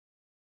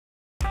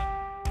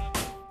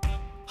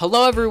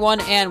Hello,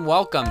 everyone, and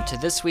welcome to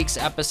this week's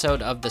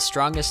episode of the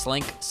Strongest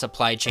Link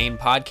Supply Chain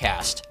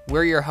Podcast.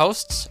 We're your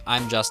hosts.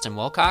 I'm Justin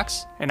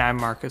Wilcox. And I'm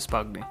Marcus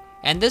Bugney.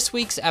 And this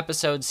week's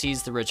episode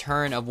sees the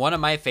return of one of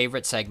my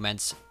favorite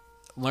segments,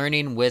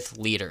 Learning with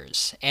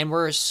Leaders. And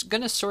we're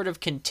going to sort of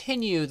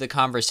continue the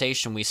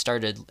conversation we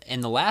started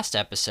in the last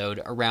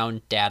episode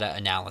around data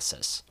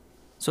analysis.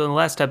 So in the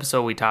last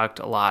episode, we talked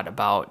a lot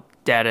about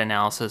data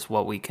analysis,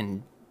 what we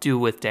can do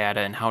with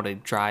data, and how to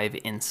drive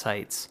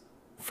insights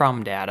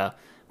from data.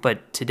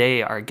 But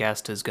today, our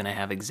guest is going to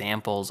have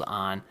examples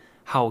on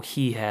how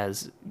he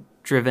has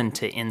driven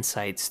to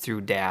insights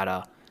through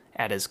data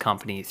at his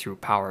company through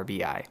Power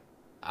BI.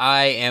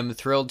 I am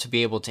thrilled to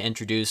be able to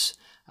introduce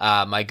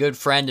my good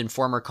friend and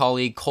former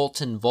colleague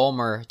Colton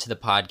Vollmer to the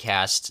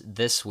podcast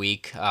this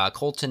week.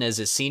 Colton is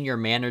a senior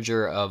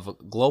manager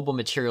of global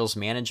materials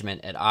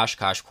management at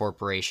Oshkosh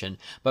Corporation,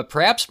 but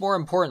perhaps more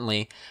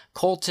importantly,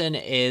 Colton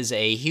is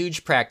a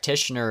huge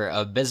practitioner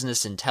of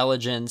business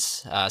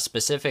intelligence,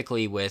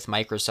 specifically with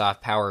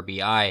Microsoft Power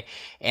BI,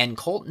 and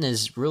Colton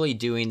is really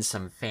doing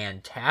some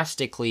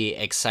fantastically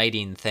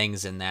exciting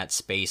things in that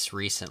space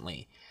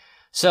recently.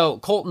 So,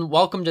 Colton,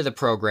 welcome to the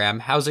program.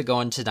 How's it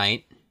going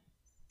tonight?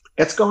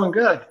 It's going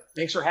good.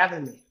 Thanks for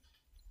having me.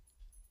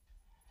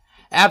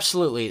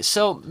 Absolutely.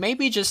 So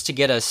maybe just to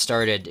get us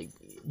started, do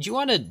you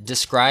want to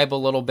describe a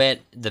little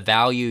bit the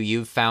value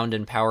you've found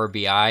in Power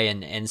BI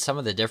and some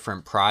of the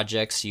different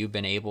projects you've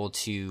been able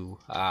to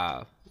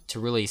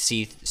really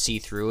see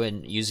through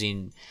in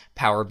using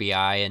Power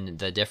BI and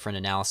the different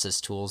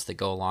analysis tools that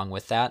go along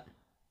with that?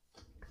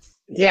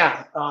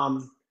 Yeah.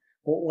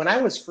 When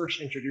I was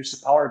first introduced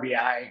to Power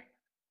BI,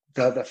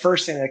 the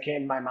first thing that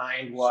came to my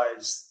mind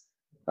was,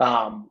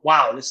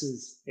 wow, this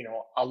is,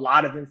 a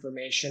lot of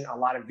information, a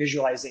lot of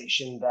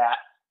visualization that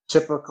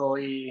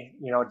typically,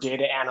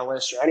 data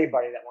analysts or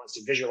anybody that wants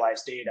to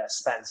visualize data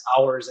spends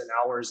hours and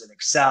hours in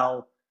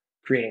Excel,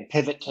 creating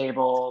pivot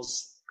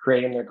tables,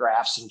 creating their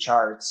graphs and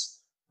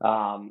charts.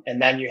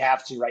 And then you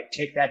have to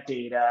take that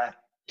data,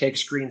 take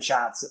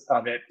screenshots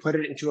of it, put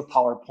it into a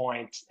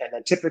PowerPoint, and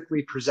then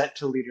typically present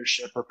to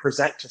leadership or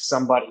present to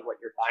somebody what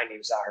your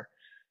findings are.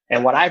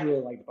 And what I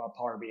really liked about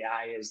Power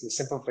BI is the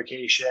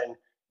simplification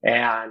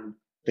and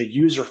the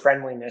user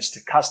friendliness to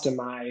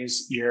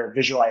customize your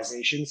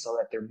visualizations so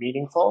that they're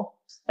meaningful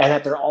and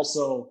that they're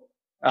also,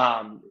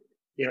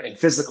 in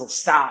physical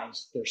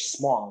size, they're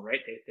small,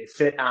 right? They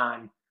fit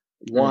on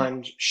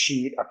one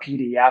sheet, a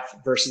PDF,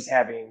 versus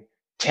having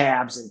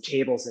tabs and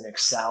tables in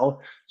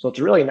Excel. So it's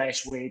a really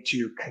nice way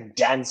to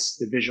condense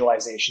the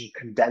visualization,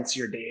 condense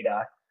your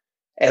data,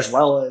 as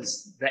well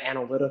as the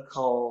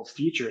analytical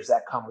features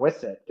that come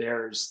with it.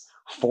 There's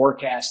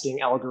forecasting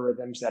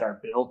algorithms that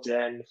are built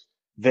in.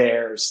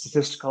 There's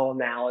statistical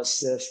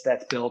analysis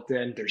that's built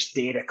in. There's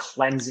data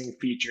cleansing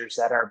features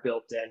that are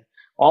built in.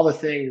 All the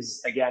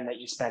things, again, that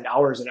you spend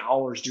hours and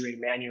hours doing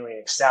manually in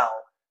Excel,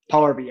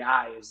 Power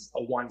BI is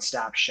a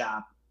one-stop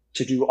shop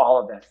to do all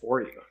of that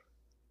for you.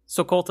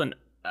 So Colton,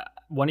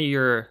 one of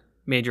your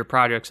major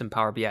projects in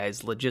Power BI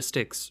is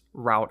logistics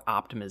route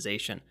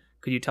optimization.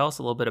 Could you tell us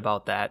a little bit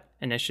about that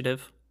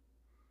initiative?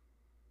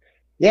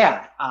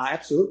 Yeah,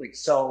 absolutely.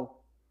 So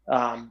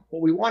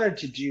what we wanted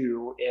to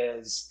do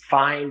is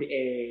find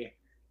a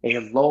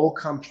low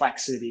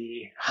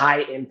complexity,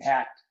 high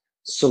impact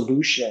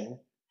solution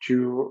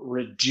to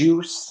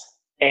reduce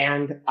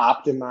and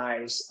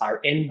optimize our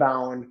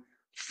inbound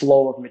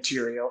flow of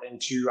material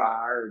into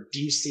our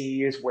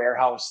DCs,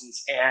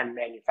 warehouses, and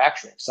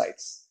manufacturing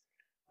sites.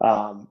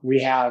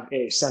 We have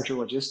a central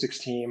logistics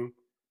team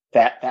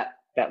that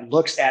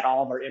looks at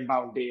all of our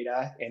inbound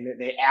data, and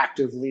they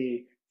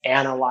actively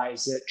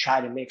analyze it, try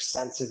to make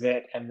sense of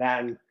it, and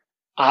then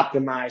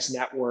optimize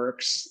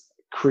networks,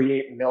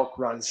 create milk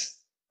runs,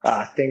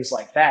 things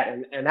like that.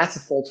 And that's a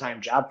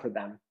full-time job for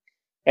them.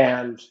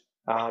 And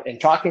in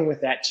talking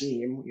with that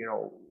team,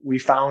 we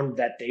found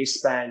that they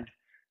spend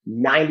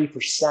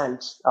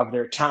 90% of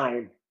their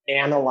time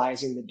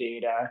analyzing the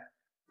data,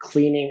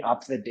 cleaning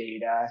up the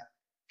data,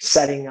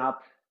 setting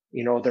up,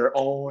 their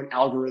own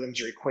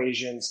algorithms or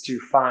equations to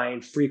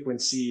find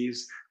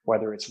frequencies,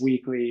 whether it's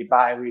weekly,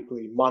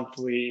 biweekly,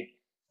 monthly,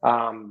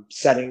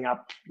 setting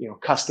up,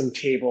 custom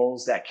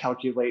tables that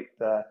calculate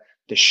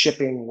the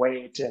shipping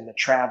weight and the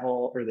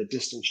travel or the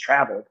distance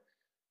traveled.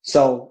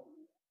 So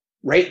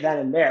right then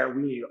and there,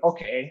 we knew,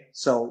 okay,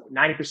 so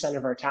 90%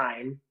 of our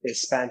time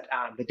is spent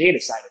on the data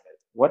side of it.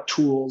 What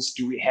tools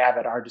do we have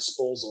at our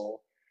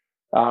disposal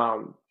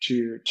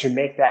to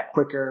make that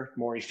quicker,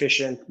 more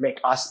efficient, make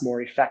us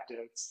more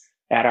effective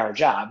at our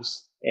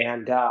jobs?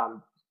 And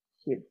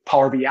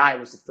Power BI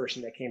was the first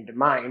thing that came to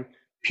mind,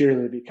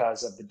 purely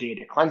because of the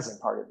data cleansing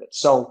part of it.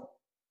 So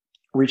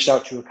reached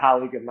out to a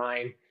colleague of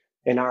mine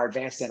in our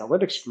advanced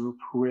analytics group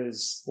who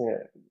is,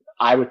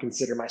 I would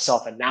consider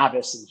myself a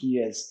novice, and he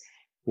is,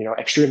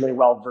 extremely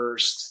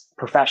well-versed,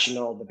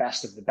 professional, the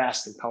best of the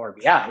best in Power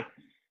BI.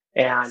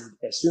 And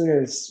as soon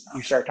as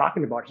you start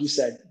talking about it, he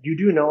said, you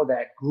do know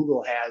that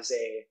Google has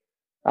a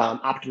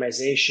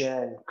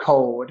optimization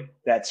code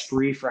that's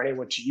free for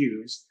anyone to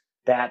use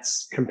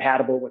that's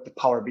compatible with the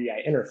Power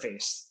BI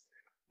interface.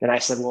 And I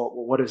said, well,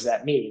 what does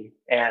that mean?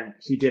 And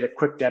he did a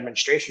quick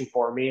demonstration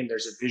for me. And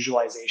there's a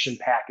visualization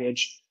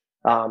package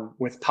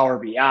with Power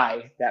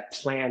BI that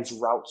plans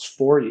routes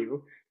for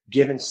you,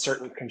 given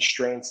certain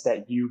constraints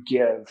that you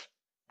give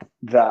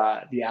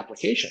the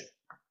application.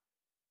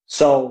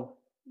 So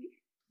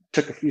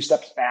took a few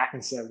steps back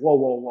and said,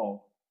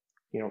 whoa,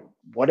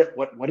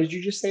 what did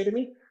you just say to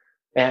me?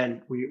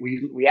 And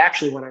we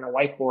actually went on a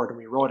whiteboard and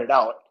we wrote it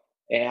out.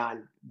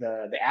 And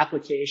the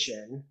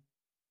application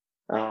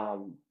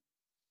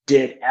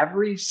did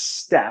every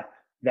step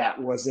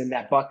that was in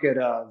that bucket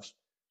of,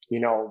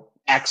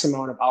 X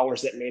amount of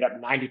hours that made up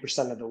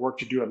 90% of the work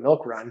to do a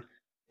milk run.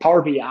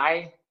 Power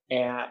BI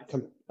and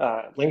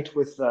linked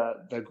with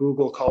the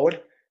Google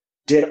code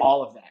did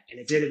all of that, and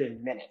it did it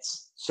in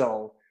minutes.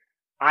 So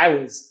I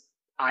was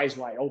eyes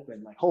wide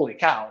open, like, holy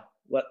cow,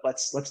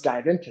 let's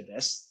dive into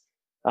this.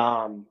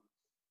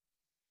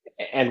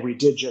 And we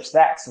did just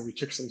that. So we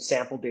took some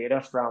sample data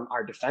from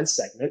our defense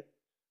segment.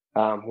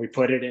 We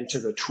put it into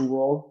the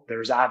tool.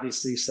 There's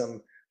obviously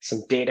some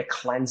data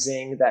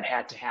cleansing that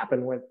had to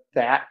happen with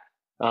that.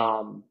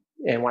 And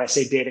when I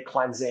say data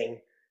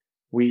cleansing,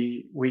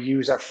 we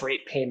use our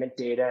freight payment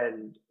data,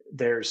 and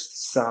there's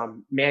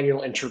some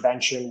manual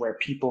intervention where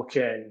people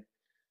can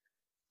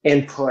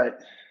input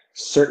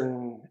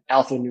certain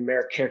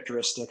alphanumeric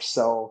characteristics.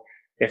 So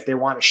if they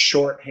want to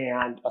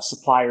shorthand a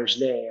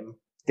supplier's name,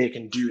 they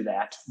can do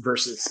that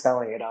versus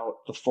spelling it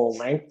out the full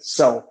length.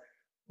 So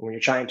when you're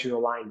trying to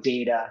align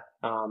data,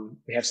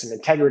 we have some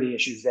integrity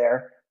issues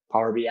there.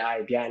 Power BI,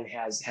 again,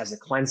 has a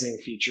cleansing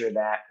feature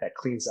that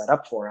cleans that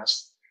up for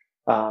us.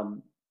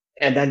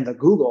 And then the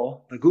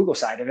Google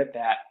side of it,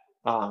 that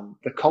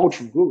the code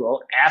from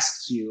Google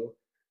asks you,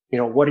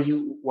 what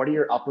are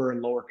your upper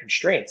and lower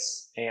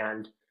constraints?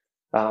 And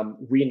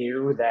we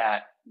knew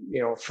that,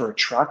 for a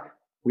truck,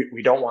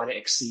 we don't want to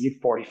exceed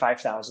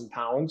 45,000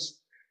 pounds.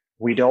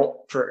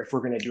 If we're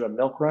going to do a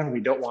milk run, we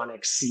don't want to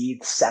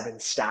exceed 7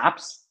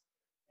 stops.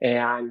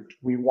 And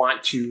we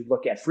want to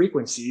look at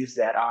frequencies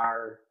that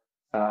are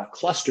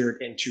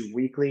clustered into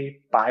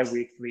weekly,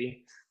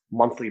 bi-weekly,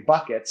 monthly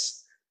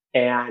buckets.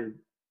 And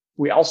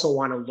we also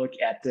want to look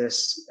at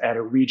this at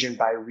a region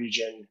by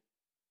region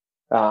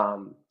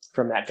from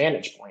that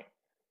vantage point.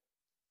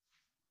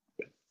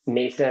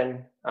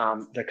 Nathan,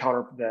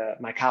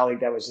 my colleague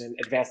that was in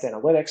advanced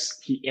analytics,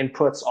 he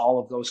inputs all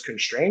of those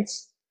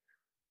constraints,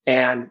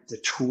 and the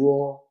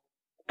tool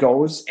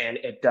goes and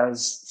it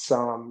does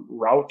some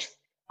route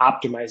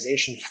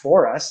optimization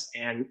for us,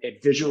 and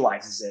it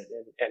visualizes it.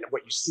 And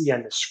what you see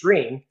on the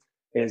screen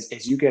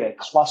is you get a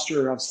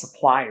cluster of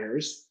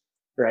suppliers,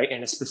 right,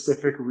 in a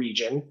specific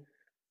region,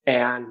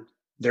 and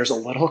there's a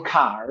little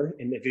car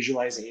in the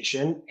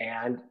visualization,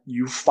 and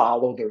you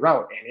follow the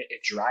route, and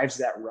it drives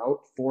that route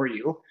for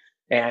you.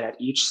 And at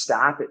each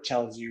stop, it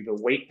tells you the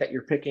weight that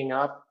you're picking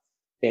up.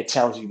 It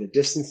tells you the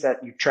distance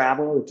that you've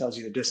traveled. It tells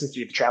you the distance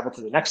you have to travel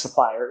to the next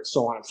supplier,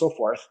 so on and so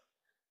forth.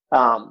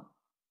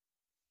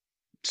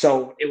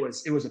 So it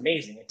was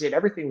amazing. It did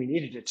everything we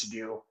needed it to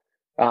do,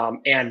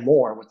 and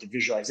more with the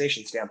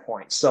visualization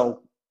standpoint.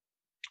 So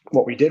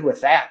what we did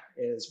with that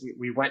is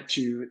we went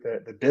to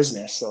the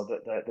business, so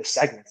the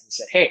segments, and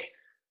said, hey,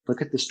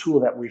 look at this tool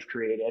that we've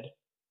created.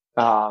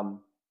 I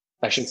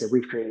shouldn't say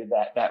we've created,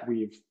 that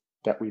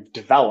we've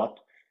developed.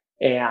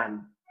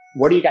 And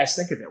what do you guys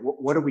think of it?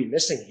 What are we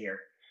missing here?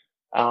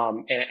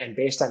 And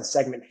based on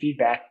segment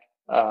feedback,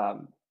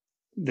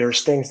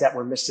 there's things that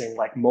we're missing,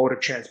 like mode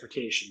of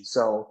transportation.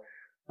 So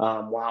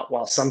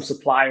while some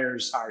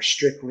suppliers are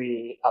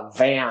strictly a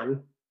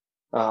van,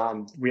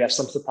 we have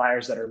some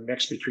suppliers that are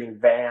mixed between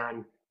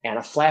van and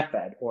a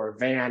flatbed, or a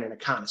van and a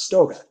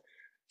Conestoga.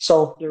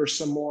 So there was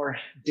some more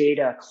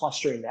data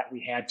clustering that we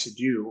had to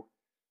do.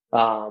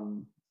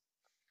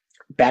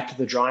 Back to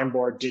the drawing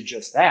board, did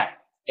just that.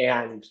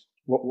 And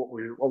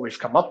what we've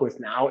come up with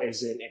now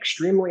is an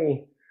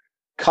extremely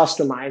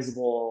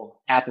customizable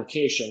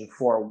application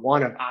for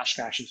one of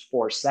Oshkosh's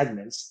 4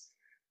 segments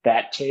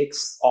that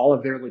takes all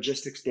of their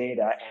logistics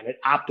data and it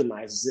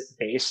optimizes it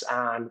based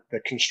on the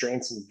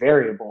constraints and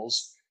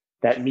variables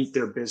that meet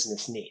their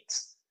business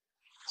needs.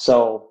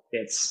 So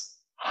it's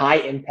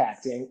high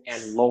impacting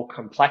and low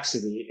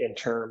complexity in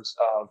terms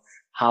of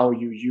how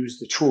you use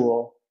the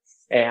tool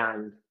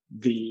and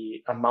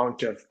the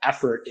amount of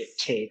effort it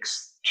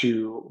takes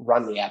to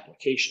run the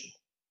application.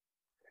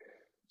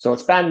 So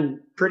it's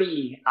been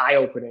pretty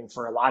eye-opening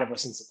for a lot of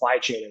us in supply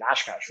chain in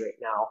Oshkosh right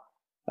now.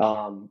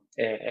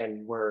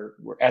 And we're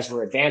as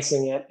we're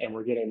advancing it and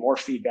we're getting more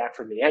feedback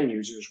from the end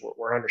users,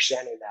 we're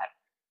understanding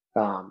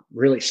that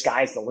really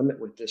sky's the limit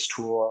with this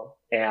tool,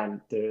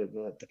 and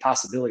the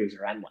possibilities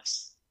are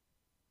endless.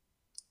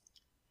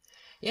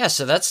 Yeah,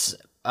 so that's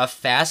a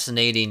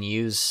fascinating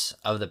use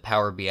of the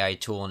Power BI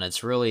tool, and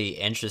it's really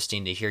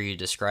interesting to hear you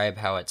describe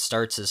how it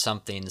starts as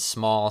something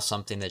small,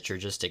 something that you're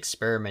just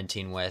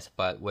experimenting with,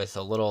 but with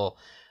a little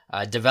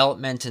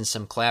development and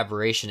some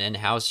collaboration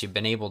in-house, you've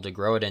been able to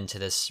grow it into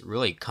this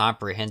really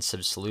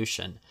comprehensive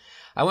solution.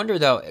 I wonder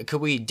though, could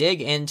we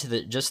dig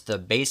into just the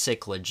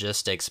basic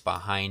logistics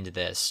behind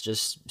this?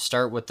 Just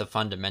start with the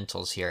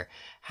fundamentals here.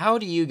 How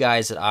do you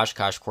guys at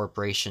Oshkosh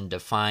Corporation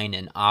define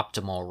an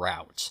optimal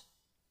route?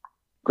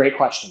 Great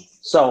question.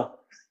 So,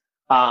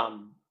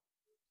 um,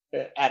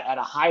 at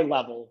a high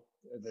level,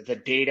 the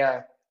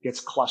data gets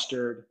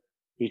clustered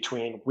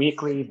between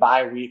weekly,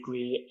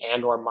 biweekly,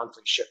 and or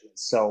monthly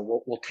shipments.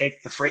 So we'll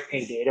take the freight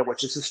pay data,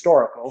 which is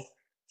historical.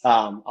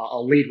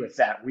 I'll lead with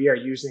that. We are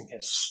using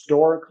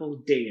historical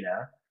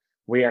data.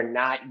 We are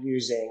not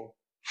using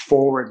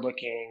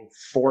forward-looking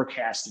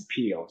forecasted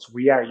POs.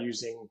 We are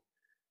using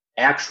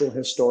actual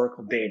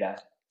historical data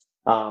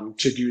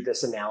to do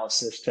this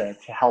analysis to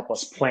help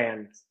us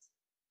plan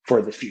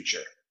for the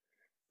future.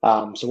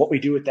 So what we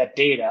do with that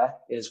data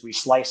is we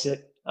slice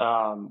it,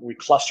 we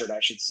cluster it, I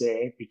should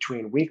say,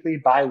 between weekly,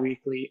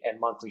 biweekly, and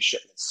monthly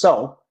shipments.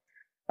 So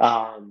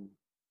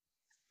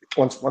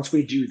once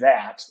we do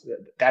that,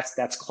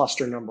 that's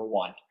cluster number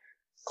one.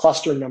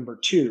 Cluster number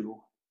two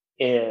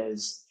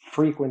is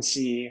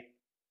frequency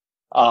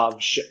of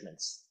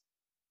shipments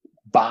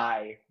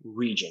by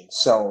region.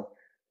 So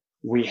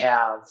we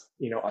have,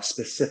 a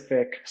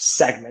specific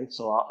segment.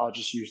 So I'll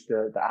just use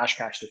the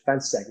Oshkosh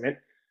Defense segment.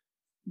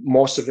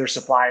 Most of their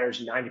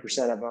suppliers,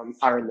 90% of them,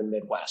 are in the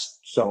Midwest.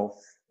 So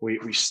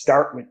we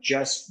start with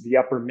just the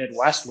upper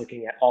Midwest,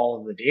 looking at all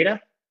of the data.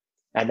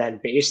 And then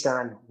based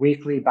on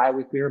weekly,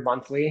 biweekly, or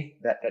monthly,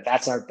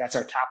 that's our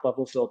top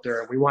level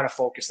filter. We want to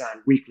focus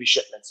on weekly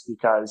shipments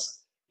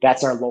because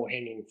that's our low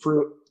hanging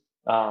fruit.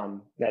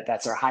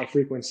 That's our high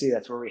frequency.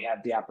 That's where we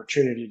have the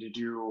opportunity to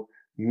do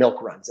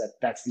milk runs.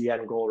 That's the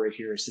end goal right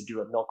here, is to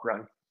do a milk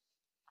run.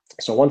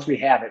 So once we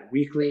have it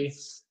weekly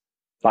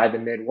by the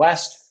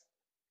Midwest,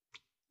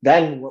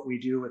 then what we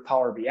do with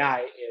Power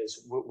BI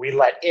is we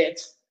let it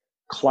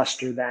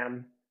cluster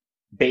them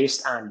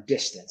based on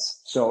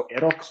distance. So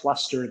it'll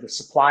cluster the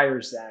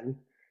suppliers then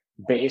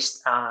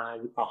based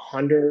on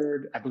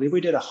 100, I believe we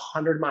did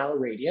 100-mile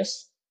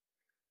radius.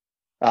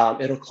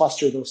 It'll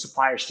cluster those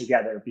suppliers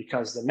together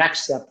because the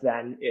next step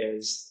then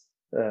is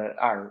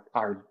our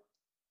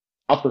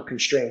upper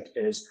constraint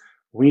is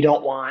we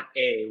don't want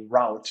a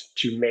route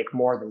to make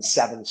more than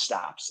 7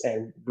 stops.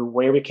 And the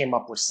way we came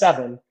up with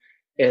 7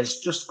 is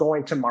just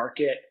going to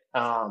market,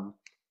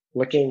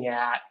 looking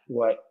at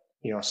what,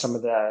 some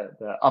of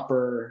the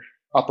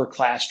upper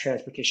class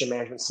transportation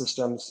management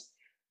systems,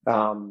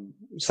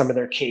 some of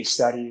their case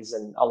studies,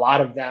 and a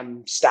lot of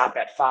them stop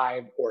at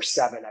 5 or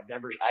 7.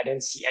 I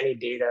didn't see any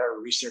data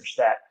or research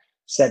that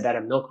said that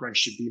a milk run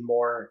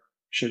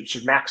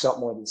should max out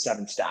more than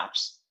 7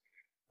 stops.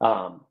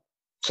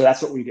 So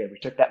that's what we did. We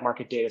took that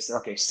market data, said,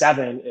 okay,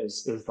 7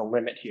 is the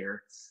limit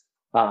here.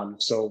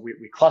 So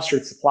we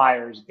clustered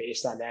suppliers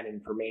based on that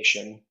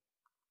information.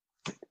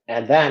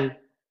 And then,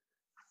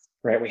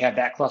 right, we have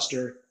that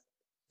cluster.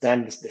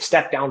 Then the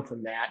step down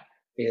from that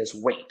is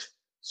weight.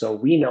 So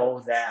we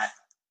know that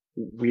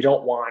we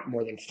don't want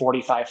more than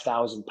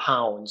 45,000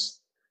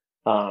 pounds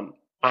on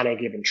a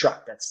given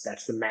truck.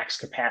 That's the max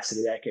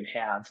capacity that I could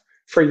have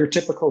for your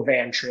typical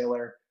van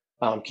trailer.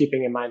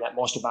 Keeping in mind that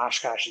most of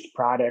Oshkosh's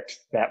product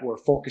that we're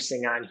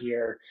focusing on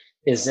here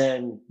is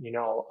in,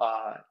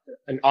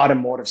 an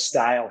automotive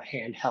style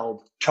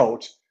handheld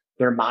tote.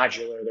 They're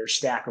modular, they're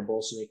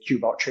stackable, so they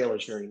cube out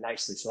trailers very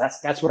nicely. So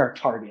that's what our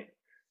target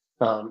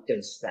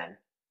is then.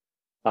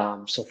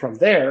 So from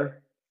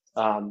there,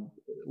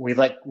 we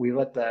let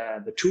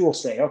the tool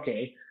say,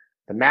 okay,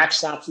 the max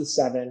stops is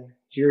 7.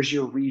 Here's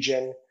your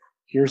region.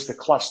 Here's the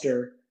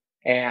cluster,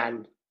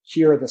 and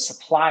here are the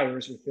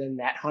suppliers within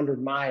that 100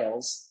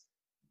 miles.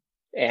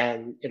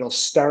 And it'll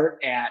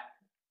start at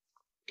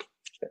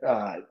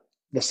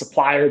the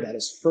supplier that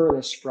is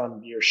furthest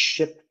from your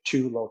ship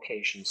to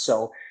location.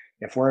 So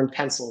if we're in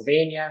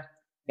Pennsylvania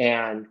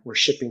and we're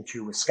shipping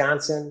to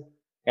Wisconsin,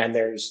 and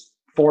there's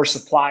 4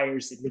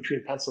 suppliers in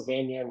between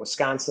Pennsylvania and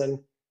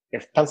Wisconsin,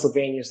 if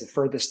Pennsylvania is the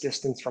furthest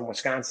distance from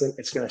Wisconsin,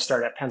 it's going to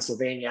start at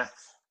Pennsylvania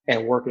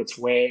and work its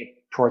way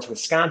towards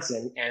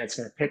Wisconsin, and it's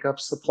going to pick up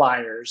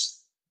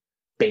suppliers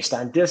based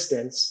on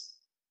distance,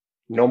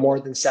 no more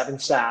than 7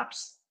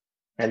 stops,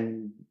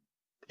 and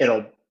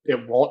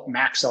it won't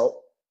max out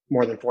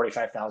more than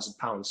 45,000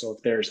 pounds. So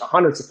if there's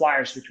 100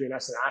 suppliers between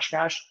us and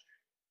Oshkosh,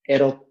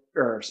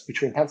 or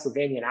between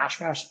Pennsylvania and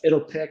Oshkosh,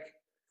 it'll pick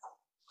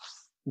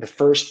the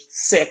first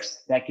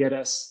 6 that get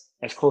us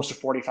as close to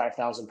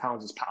 45,000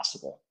 pounds as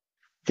possible.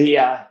 The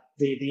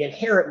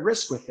inherent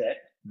risk with it,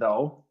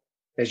 though,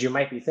 as you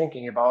might be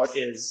thinking about,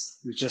 is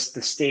just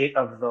the state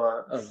of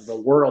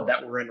the world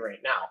that we're in right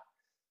now.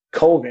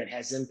 COVID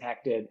has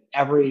impacted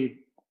every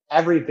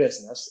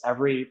business,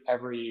 every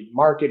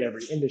market,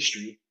 every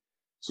industry.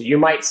 So you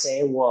might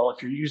say, well,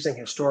 if you're using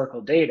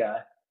historical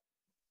data,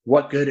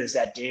 what good is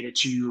that data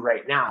to you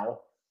right now,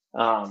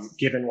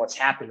 given what's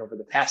happened over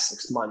the past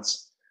 6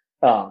 months?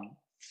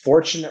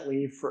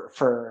 Fortunately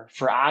for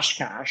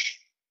Oshkosh,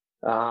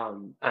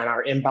 on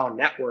our inbound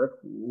network,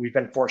 we've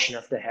been fortunate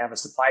enough to have a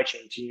supply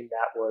chain team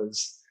that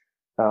was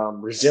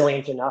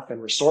resilient enough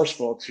and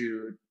resourceful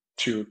to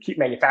keep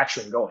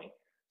manufacturing going.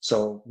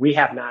 So we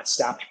have not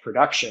stopped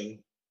production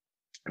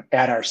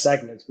at our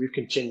segments. We've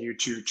continued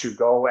to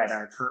go at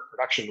our current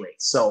production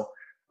rates. So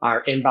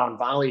our inbound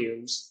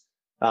volumes,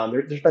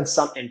 there's been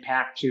some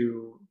impact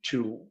to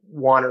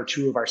one or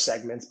two of our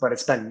segments, but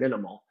it's been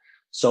minimal.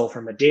 So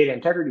from a data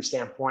integrity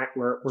standpoint,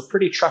 we're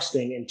pretty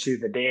trusting into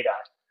the data.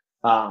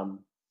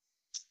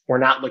 We're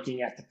not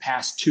looking at the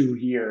past 2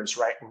 years,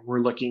 right?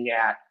 We're looking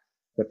at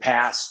the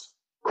past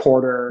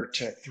quarter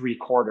to 3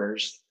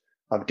 quarters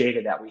of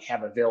data that we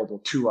have available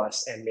to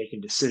us and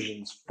making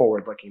decisions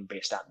forward looking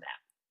based on that.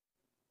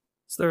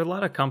 So there are a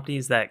lot of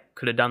companies that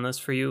could have done this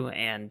for you,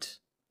 and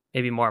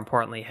maybe more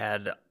importantly,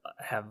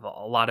 have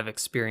a lot of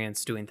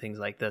experience doing things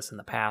like this in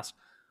the past.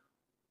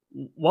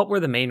 What were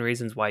the main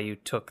reasons why you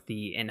took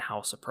the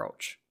in-house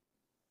approach?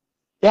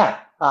 Yeah,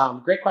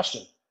 great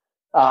question.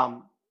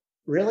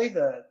 Really,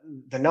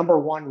 the number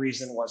one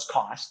reason was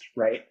cost,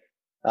 right?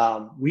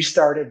 We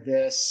started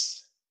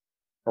this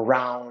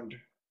around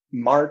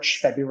March,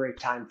 February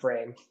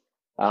timeframe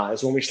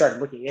is when we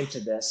started looking into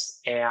this,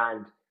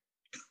 and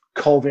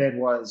COVID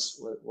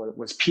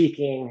was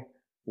peaking.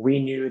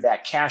 We knew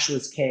that cash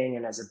was king,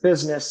 and as a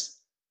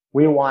business,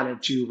 we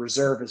wanted to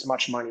reserve as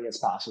much money as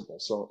possible.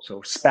 So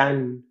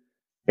spend.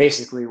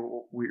 Basically,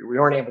 we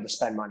weren't able to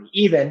spend money,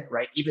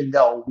 even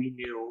though we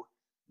knew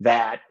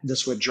that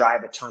this would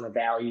drive a ton of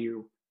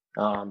value.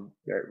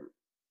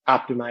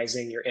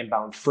 Optimizing your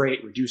inbound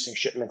freight, reducing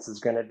shipments is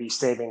going to be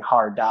saving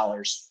hard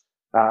dollars.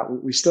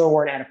 We still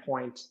weren't at a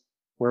point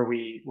where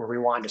we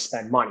wanted to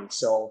spend money.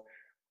 So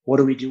what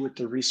do we do with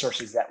the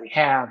resources that we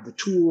have, the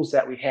tools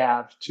that we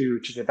have to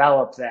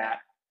develop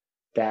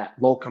that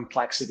low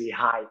complexity,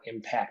 high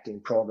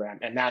impacting program?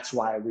 And that's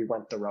why we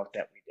went the route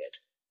that we did.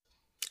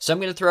 So I'm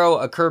going to throw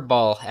a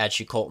curveball at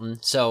you, Colton.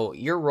 So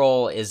your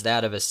role is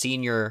that of a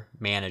senior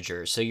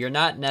manager. So you're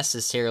not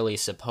necessarily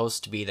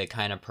supposed to be the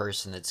kind of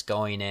person that's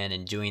going in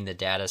and doing the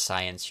data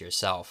science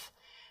yourself.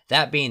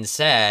 That being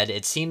said,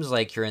 it seems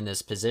like you're in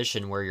this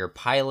position where you're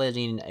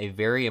piloting a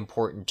very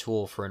important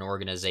tool for an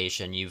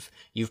organization.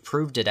 You've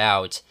proved it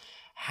out.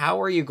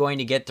 How are you going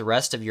to get the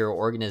rest of your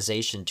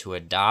organization to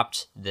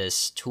adopt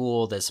this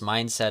tool, this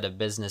mindset of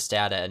business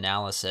data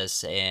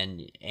analysis,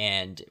 and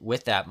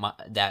with that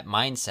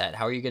mindset,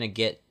 how are you going to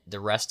get the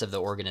rest of the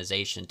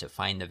organization to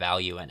find the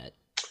value in it?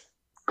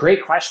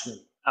 Great question.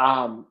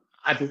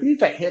 I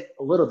believe I hit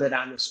a little bit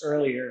on this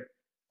earlier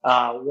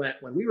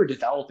when we were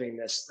developing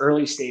this,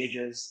 early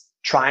stages,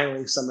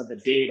 trialing some of the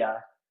data.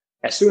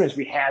 As soon as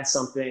we had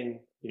something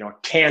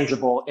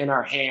tangible in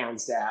our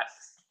hands that,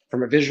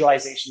 from a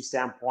visualization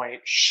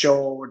standpoint,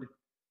 showed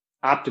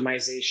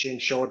optimization,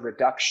 showed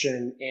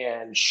reduction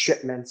in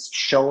shipments,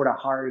 showed a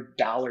hard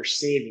dollar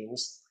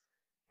savings,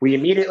 we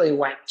immediately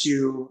went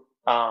to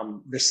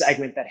the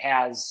segment that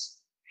has,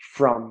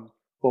 from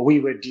what we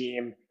would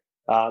deem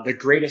the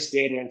greatest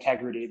data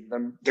integrity.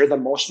 They're the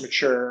most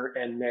mature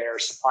in their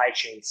supply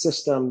chain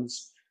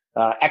systems,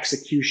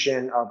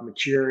 execution of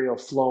material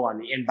flow on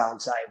the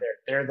inbound side.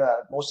 They're the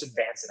most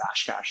advanced at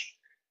Oshkosh.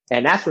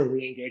 And that's when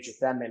we engaged with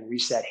them and we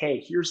said, hey,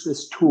 here's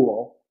this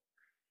tool.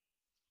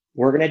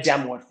 We're going to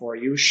demo it for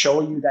you,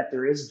 show you that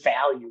there is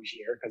value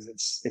here because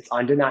it's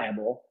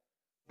undeniable.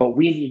 But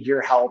we need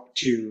your help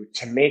to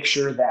make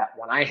sure that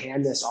when I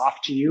hand this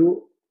off to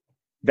you,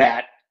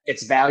 that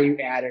it's value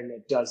added and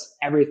it does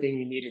everything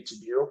you need it to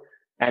do.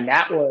 And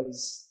that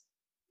was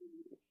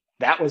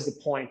the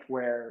point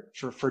where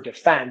for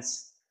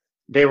defense,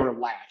 they were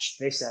latched.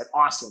 They said,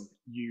 awesome,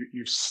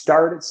 you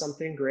started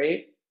something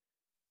great.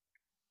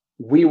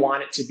 We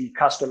want it to be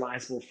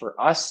customizable for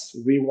us.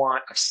 We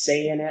want a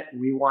say in it.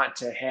 We want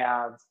to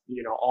have,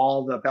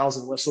 all the bells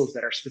and whistles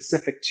that are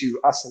specific to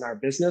us and our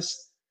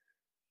business.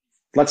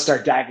 Let's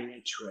start diving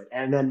into it.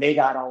 And then they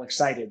got all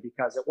excited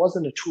because it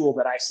wasn't a tool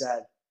that I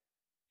said,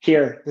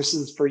 here, this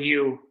is for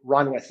you,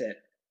 run with it.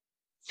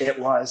 It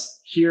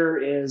was, here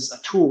is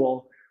a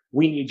tool.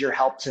 We need your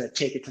help to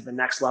take it to the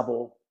next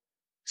level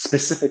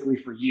specifically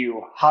for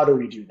you. How do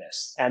we do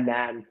this? And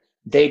then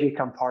they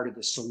become part of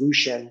the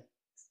solution.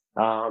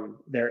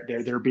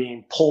 They're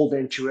being pulled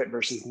into it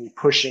versus me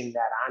pushing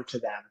that onto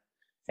them.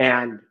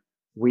 And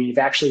we've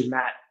actually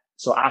met.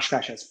 So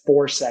Oshkosh has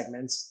 4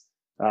 segments.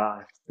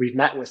 We've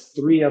met with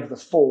 3 of the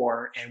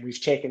 4, and we've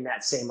taken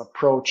that same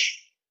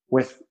approach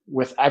with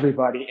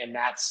everybody. And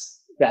that's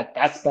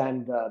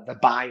been the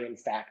buy-in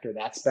factor.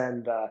 That's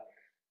been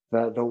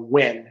the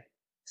win,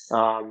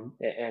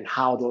 and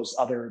how those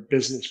other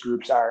business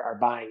groups are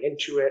buying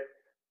into it.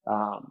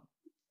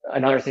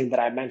 Another thing that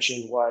I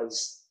mentioned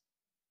was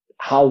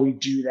how we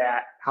do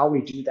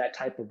that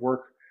type of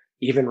work,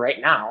 even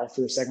right now,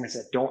 for the segments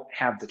that don't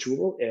have the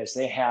tool, is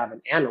they have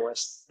an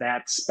analyst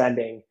that's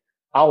spending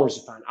hours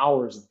upon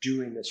hours of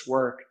doing this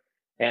work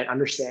and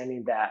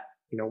understanding that,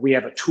 we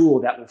have a tool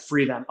that will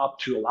free them up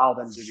to allow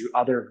them to do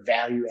other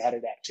value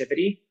added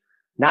activity.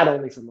 Not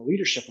only from the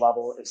leadership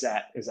level is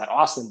that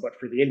awesome, but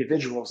for the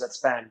individuals that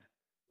spend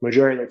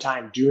majority of their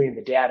time doing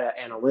the data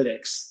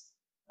analytics,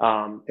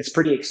 it's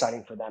pretty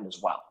exciting for them as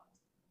well.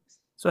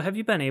 So have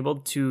you been able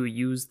to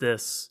use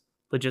this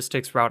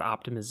logistics route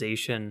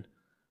optimization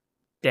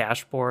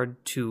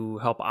dashboard to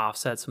help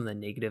offset some of the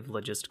negative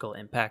logistical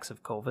impacts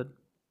of COVID?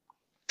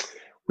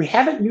 We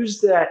haven't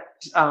used that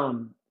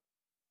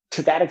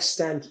to that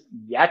extent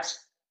yet.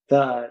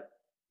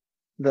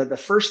 The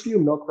first few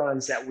milk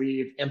runs that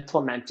we've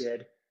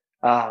implemented,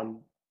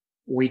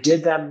 we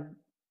did them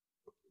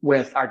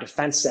with our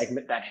defense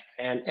segment.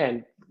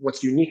 And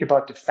what's unique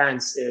about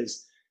defense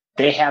is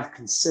they have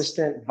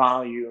consistent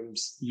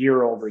volumes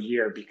year over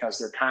year because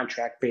they're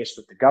contract based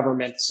with the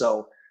government.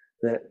 So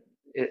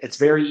it's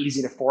very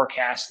easy to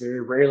forecast.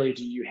 Very rarely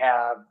do you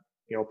have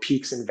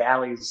peaks and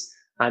valleys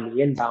on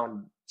the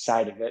inbound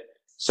side of it.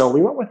 So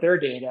we went with their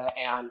data,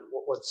 and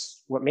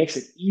what makes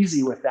it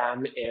easy with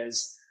them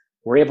is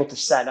we're able to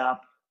set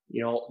up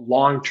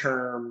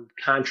long-term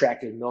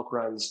contracted milk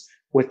runs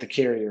with the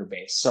carrier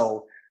base.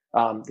 So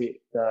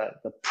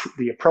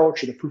the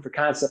approach or the proof of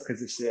concept,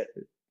 because it's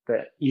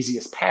the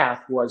easiest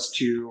path, was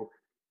to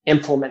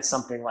implement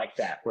something like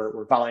that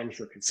where volumes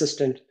were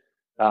consistent,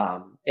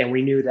 and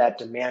we knew that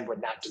demand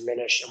would not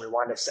diminish, and we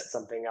wanted to set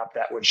something up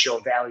that would show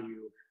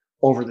value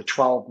over the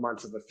 12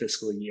 months of a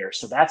fiscal year.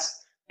 So that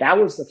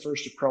was the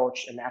first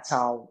approach, and that's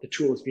how the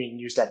tool is being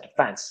used at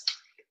defense.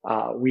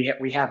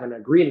 We have an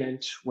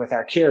agreement with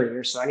our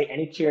carriers, so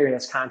any carrier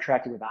that's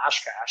contracted with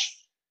Oshkosh,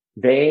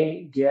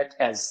 they get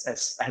as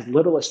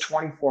little as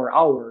 24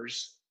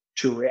 hours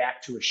to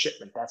react to a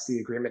shipment. That's the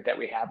agreement that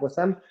we have with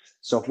them.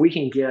 So if we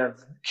can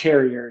give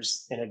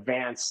carriers an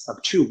advance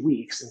of 2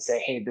 weeks and say,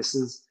 hey, this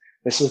is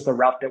the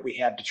route that we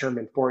have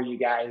determined for you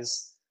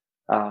guys.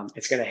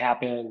 It's going to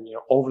happen,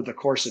 over the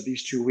course of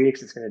these 2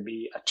 weeks. It's going to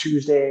be a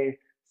Tuesday,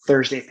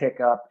 Thursday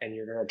pickup, and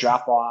you're going to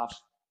drop off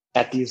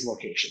at these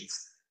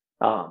locations.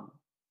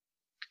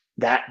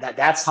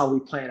 That's how we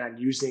plan on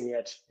using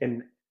it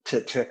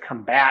to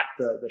combat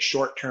the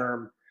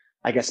short-term,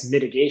 I guess,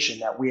 mitigation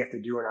that we have to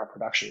do in our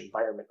production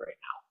environment right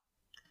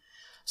now.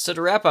 So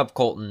to wrap up,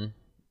 Colton,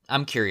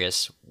 I'm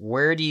curious,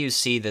 where do you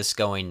see this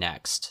going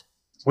next?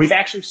 We've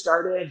actually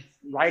started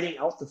writing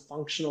out the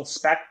functional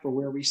spec for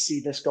where we see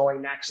this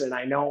going next. And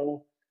I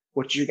know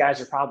what you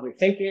guys are probably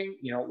thinking,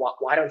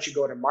 why don't you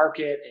go to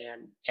market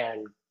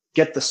and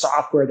get the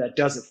software that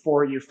does it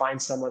for you,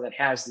 find someone that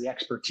has the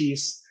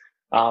expertise.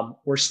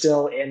 We're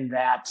still in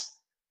that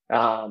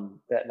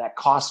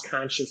cost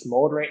conscious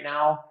mode right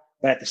now,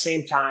 but at the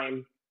same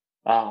time,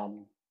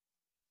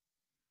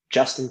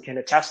 Justin can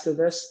attest to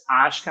this.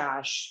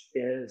 Oshkosh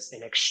is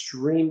an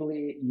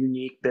extremely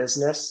unique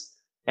business.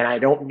 And I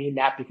don't mean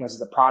that because of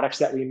the products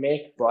that we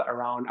make, but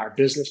around our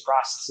business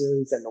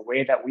processes and the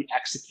way that we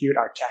execute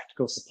our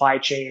tactical supply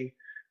chain.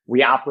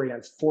 We operate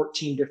on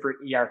 14 different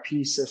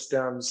ERP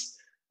systems.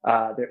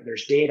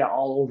 There's data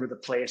all over the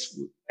place.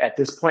 At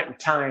this point in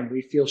time,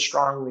 we feel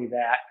strongly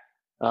that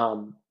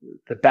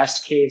the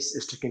best case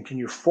is to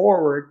continue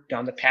forward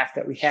down the path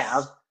that we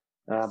have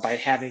by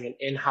having an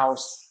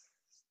in-house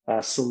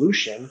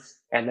solution.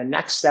 And the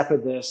next step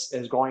of this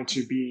is going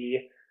to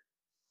be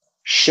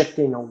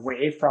shifting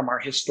away from our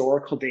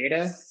historical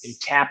data and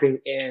tapping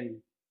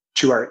in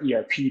to our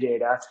ERP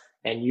data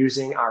and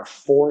using our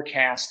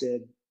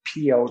forecasted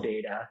PO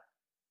data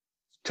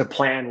to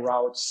plan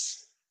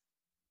routes,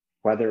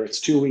 whether it's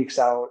 2 weeks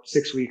out,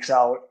 6 weeks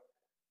out,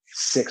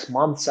 6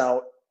 months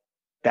out.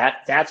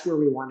 That's where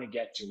we want to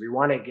get to. We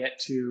want to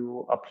get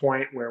to a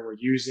point where we're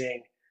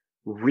using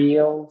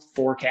real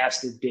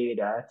forecasted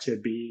data to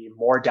be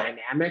more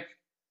dynamic,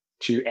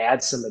 to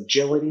add some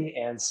agility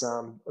and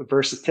some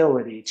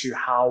versatility to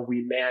how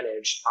we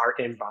manage our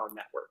inbound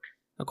network.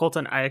 Now,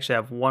 Colton, I actually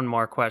have one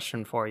more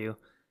question for you.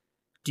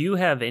 Do you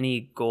have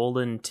any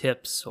golden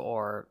tips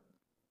or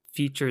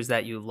features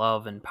that you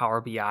love in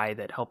Power BI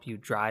that help you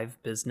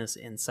drive business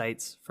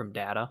insights from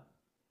data?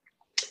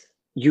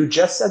 You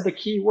just said the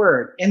key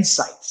word,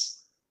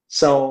 insights.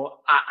 So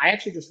I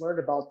actually just learned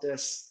about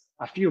this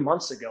a few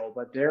months ago,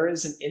 but there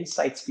is an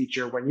insights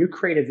feature. When you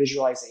create a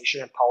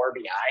visualization in Power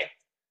BI,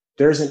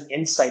 there's an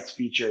insights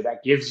feature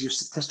that gives you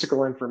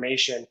statistical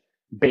information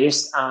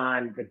based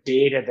on the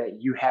data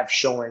that you have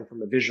showing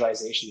from a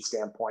visualization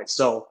standpoint.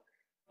 So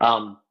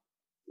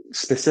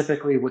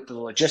specifically with the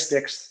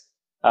logistics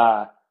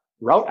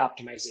route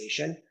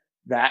optimization,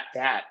 that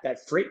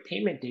freight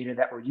payment data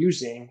that we're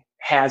using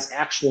has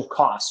actual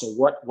costs. So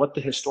what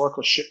the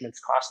historical shipments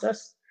cost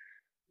us,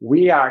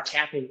 we are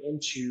tapping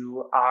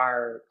into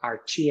our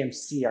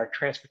TMC, our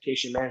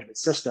transportation management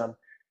system,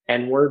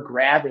 and we're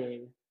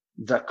grabbing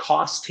the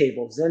cost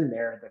tables in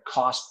there, the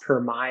cost per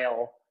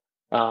mile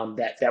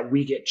that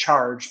we get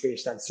charged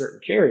based on certain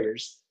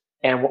carriers.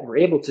 And what we're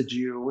able to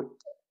do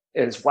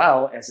as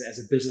well as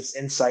a business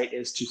insight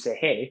is to say,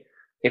 hey,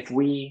 if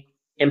we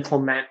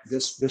implement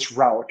this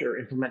route or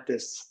implement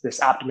this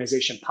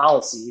optimization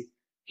policy,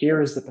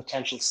 here is the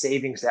potential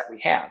savings that we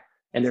have.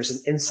 And there's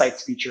an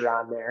insights feature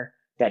on there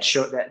that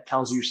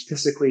tells you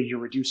statistically you're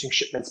reducing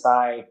shipments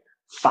by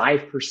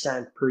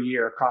 5% per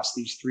year across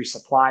these 3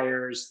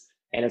 suppliers.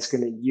 And it's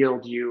going to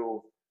yield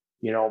you,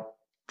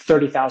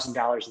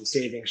 $30,000 in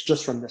savings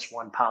just from this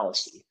one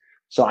policy.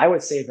 So I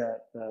would say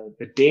that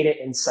the data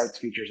insights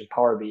features in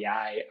Power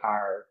BI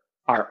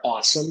are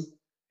awesome.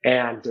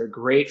 And they're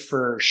great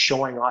for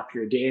showing off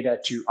your data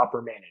to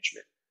upper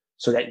management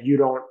so that you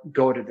don't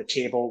go to the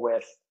table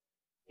with,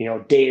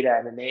 data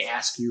and then they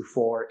ask you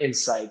for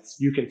insights.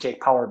 You can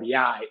take Power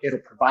BI. It'll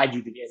provide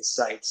you the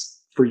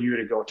insights for you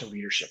to go to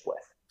leadership with.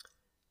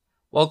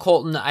 Well,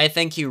 Colton, I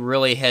think you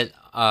really hit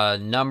a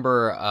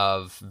number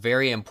of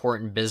very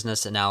important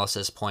business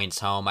analysis points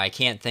home. I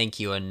can't thank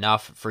you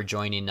enough for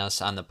joining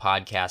us on the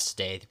podcast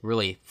today.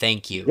 Really,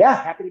 thank you.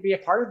 Yeah, happy to be a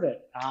part of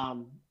it.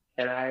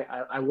 And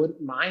I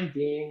wouldn't mind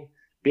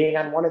being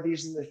on one of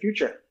these in the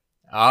future.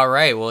 All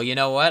right. Well, you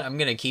know what? I'm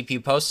going to keep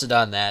you posted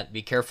on that.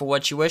 Be careful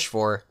what you wish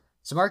for.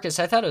 So, Marcus,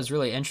 I thought it was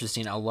really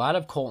interesting. A lot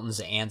of Colton's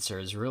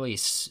answers really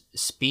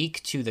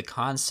speak to the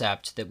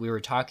concept that we were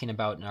talking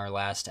about in our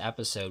last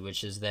episode,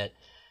 which is that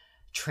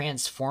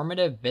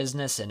transformative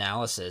business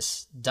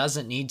analysis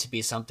doesn't need to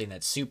be something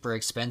that's super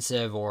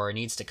expensive or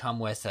needs to come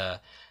with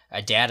a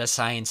data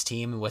science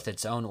team with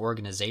its own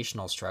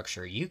organizational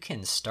structure. You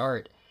can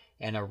start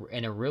in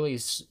a really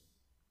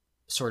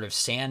sort of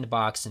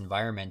sandbox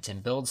environment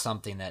and build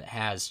something that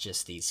has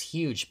just these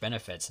huge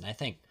benefits. And I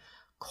think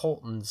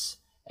Colton's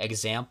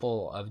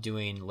example of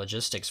doing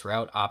logistics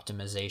route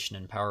optimization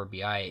in Power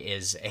BI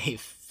is a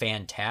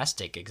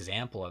fantastic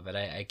example of it.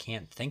 I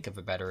can't think of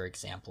a better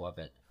example of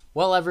it.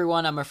 Well,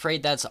 everyone, I'm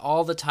afraid that's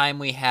all the time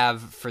we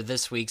have for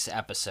this week's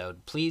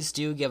episode. Please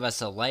do give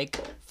us a like,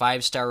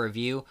 5-star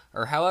review,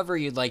 or however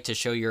you'd like to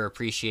show your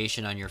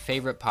appreciation on your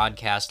favorite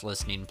podcast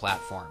listening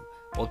platform.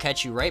 We'll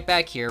catch you right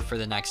back here for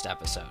the next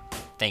episode.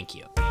 Thank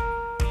you.